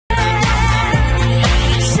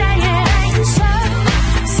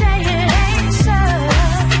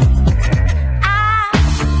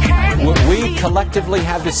collectively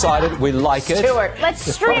have decided we like it. Stuart, let's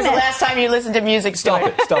stream it. When was the last time you listened to music,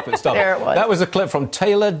 Stuart? Stop it. There it was. That was a clip from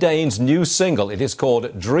Taylor Dayne's new single. It is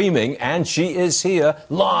called Dreaming, and she is here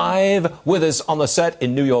live with us on the set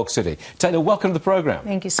in New York City. Taylor, welcome to the program.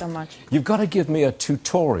 Thank you so much. You've got to give me a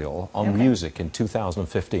tutorial on music in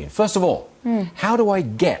 2015. First of all, how do I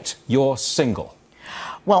get your single?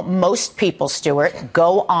 Well, most people, Stuart,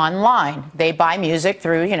 go online. They buy music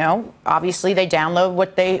through, obviously they download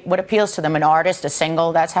what appeals to them, an artist, a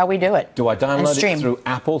single. That's how we do it. Do I download it through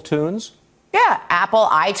Apple Tunes? Yeah, Apple,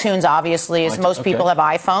 iTunes, obviously, as most people have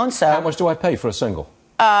iPhones. So how much do I pay for a single?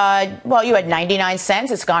 Well, you had 99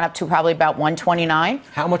 cents. It's gone up to probably about $1.29.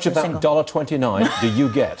 How much of that $1.29 do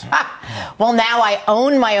you get? Well, now I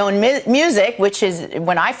own my own music, which is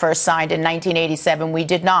when I first signed in 1987, we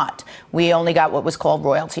did not. We only got what was called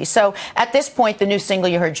royalty. So at this point, the new single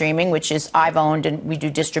you heard, Dreaming, which is I've owned, and we do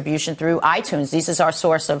distribution through iTunes. This is our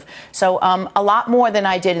source of, so a lot more than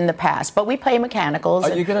I did in the past. But we pay mechanicals,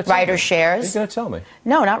 writer shares. Are you going to tell me?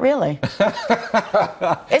 No, not really.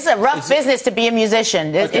 It's a rough business to be a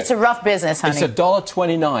musician. Okay. It's a rough business, honey. It's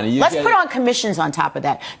 $1.29. Let's put on commissions on top of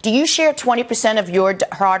that. Do you share 20% of your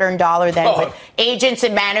hard-earned dollar then with agents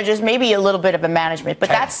and managers? Maybe a little bit of a management, but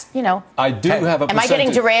that's, I do have a percentage. Am I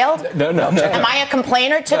getting derailed? No. Am I a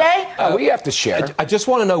complainer today? We have to share. I just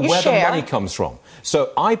want to know where the money comes from.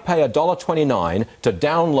 So I pay $1.29 to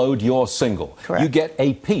download your single. Correct. You get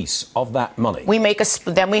a piece of that money. We make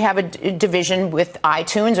then we have a division with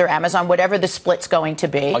iTunes or Amazon, whatever the split's going to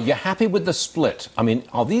be. Are you happy with the split? I mean,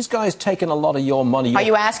 are these guys taking a lot of your money? Are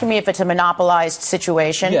you asking me if it's a monopolized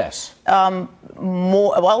situation? Yes.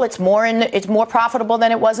 It's more profitable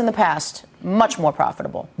than it was in the past. Much more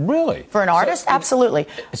profitable. Really? For an artist? Absolutely.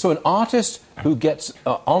 So an artist who gets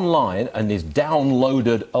online and is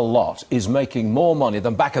downloaded a lot is making more money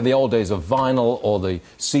than back in the old days of vinyl or the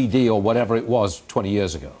CD or whatever it was 20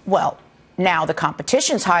 years ago? Well, now the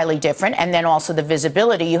competition's highly different, and then also the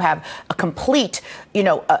visibility. You have a complete,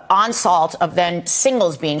 onslaught of then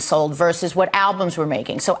singles being sold versus what albums were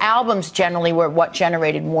making. So albums generally were what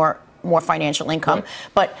generated more financial income. Right.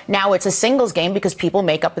 But now it's a singles game because people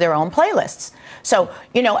make up their own playlists. So,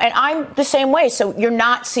 and I'm the same way. So you're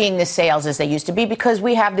not seeing the sales as they used to be because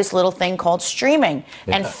we have this little thing called streaming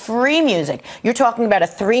and free music. You're talking about a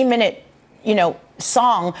 3-minute,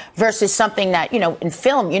 song versus something that, in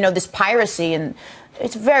film, this piracy, and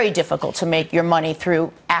it's very difficult to make your money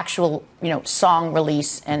through actual, song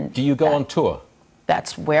release. And do you go on tour?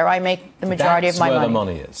 That's where I make the majority of my money. That's where the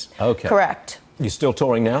money is. Okay. Correct. You still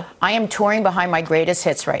touring now? I am touring behind my greatest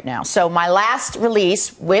hits right now. So my last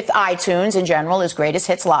release with iTunes in general is Greatest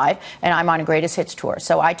Hits Live, and I'm on a Greatest Hits tour.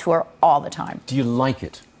 So I tour all the time. Do you like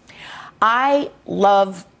it? I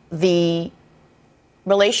love the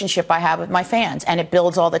relationship I have with my fans, and it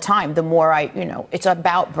builds all the time. The more it's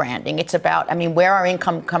about branding. It's about, where our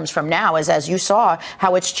income comes from now is, as you saw,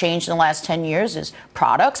 how it's changed in the last 10 years is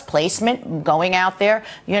products, placement, going out there,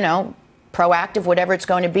 proactive, whatever it's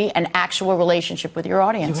going to be, an actual relationship with your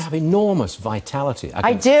audience. You have enormous vitality.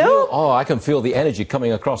 I do? I can feel the energy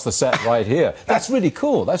coming across the set right here. That's really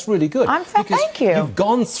cool. That's really good. Thank you. You've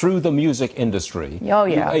gone through the music industry. Oh,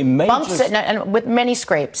 yeah. Bumps and with many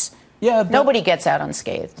scrapes. Yeah. Nobody gets out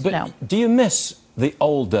unscathed. But no. Do you miss the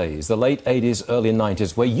old days, the late 80s, early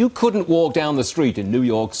 90s, where you couldn't walk down the street in New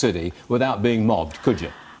York City without being mobbed, could you?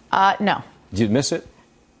 No. Do you miss it?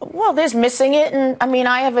 Well, there's missing it, and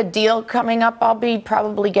I have a deal coming up. I'll be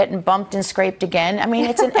probably getting bumped and scraped again.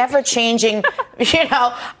 It's an ever-changing,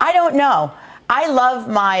 I don't know. I love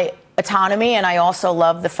my autonomy, and I also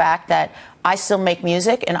love the fact that I still make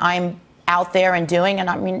music, and I'm out there and doing,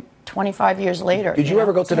 and 25 years later. Did you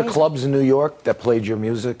ever go to the clubs in New York that played your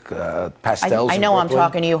music? Pastels I know in I'm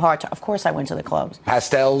talking to you hard. Of course I went to the clubs.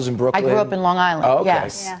 Pastels in Brooklyn? I grew up in Long Island, okay.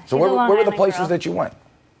 Yes. Yeah, so where were the places that you went?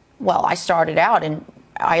 Well, I started out and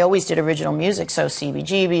I always did original music, so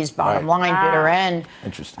CBGB's, Bottom Line, Bitter End.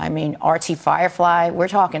 Interesting. RT Firefly. We're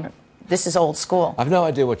talking, this is old school. I've no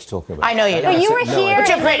idea what you're talking about. I know you don't. But you were here. But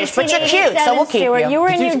you're British, but you're cute, so we'll keep you. You were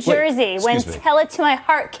in New Jersey when Tell It to My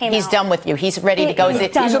Heart came out. He's done with you. He's ready to go. He's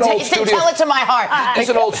an old studio. Tell It to My Heart. He's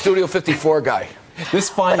an old Studio 54 guy.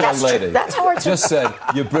 This fine young lady just said,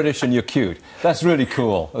 you're British and you're cute. That's really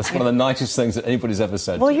cool. That's one of the nicest things that anybody's ever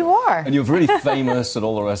said. Well, you are. And you're really famous and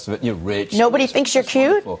all the rest of it. And you're rich. Nobody thinks you're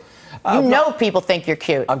cute? People think you're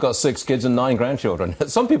cute. I've got 6 kids and 9 grandchildren.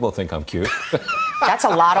 Some people think I'm cute. That's a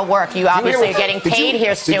lot of work. You obviously are getting paid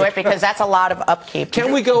here, Stuart, because that's a lot of upkeep.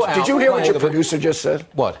 Can we go out? Did you hear what your producer just said?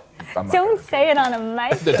 What? Don't say it on a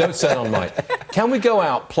mic. Don't say it on mic. Can we go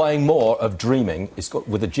out playing more of Dreaming? It's got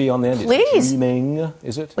with a G on the end. Please. It's Dreaming,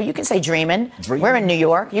 is it? Well, you can say Dreamin'. Dreamin'? We're in New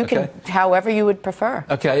York. You can, however you would prefer.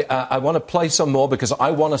 Okay, I want to play some more because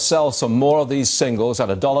I want to sell some more of these singles at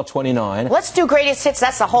 $1.29. Let's do greatest hits.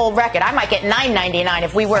 That's the whole record. I might get $9.99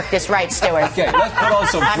 if we work this right, Stuart. Okay, let's put on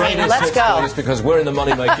some greatest let's hits, go. please, because we're in the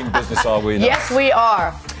money-making business, are we? Now? Yes, we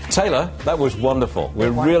are. Taylor, that was wonderful. We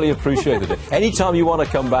really appreciated it. Anytime you want to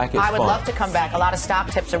come back, it's fine. I would love to come back. A lot of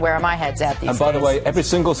stock tips are where my head's at these days. And by the way, every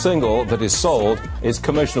single single that is sold is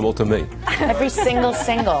commissionable to me. Every single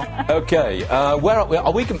single. Okay, where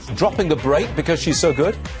are we dropping the break because she's so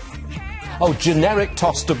good? Oh, generic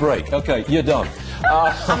toss to break. Okay, you're done.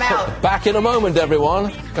 I'm out. Back in a moment,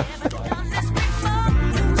 everyone.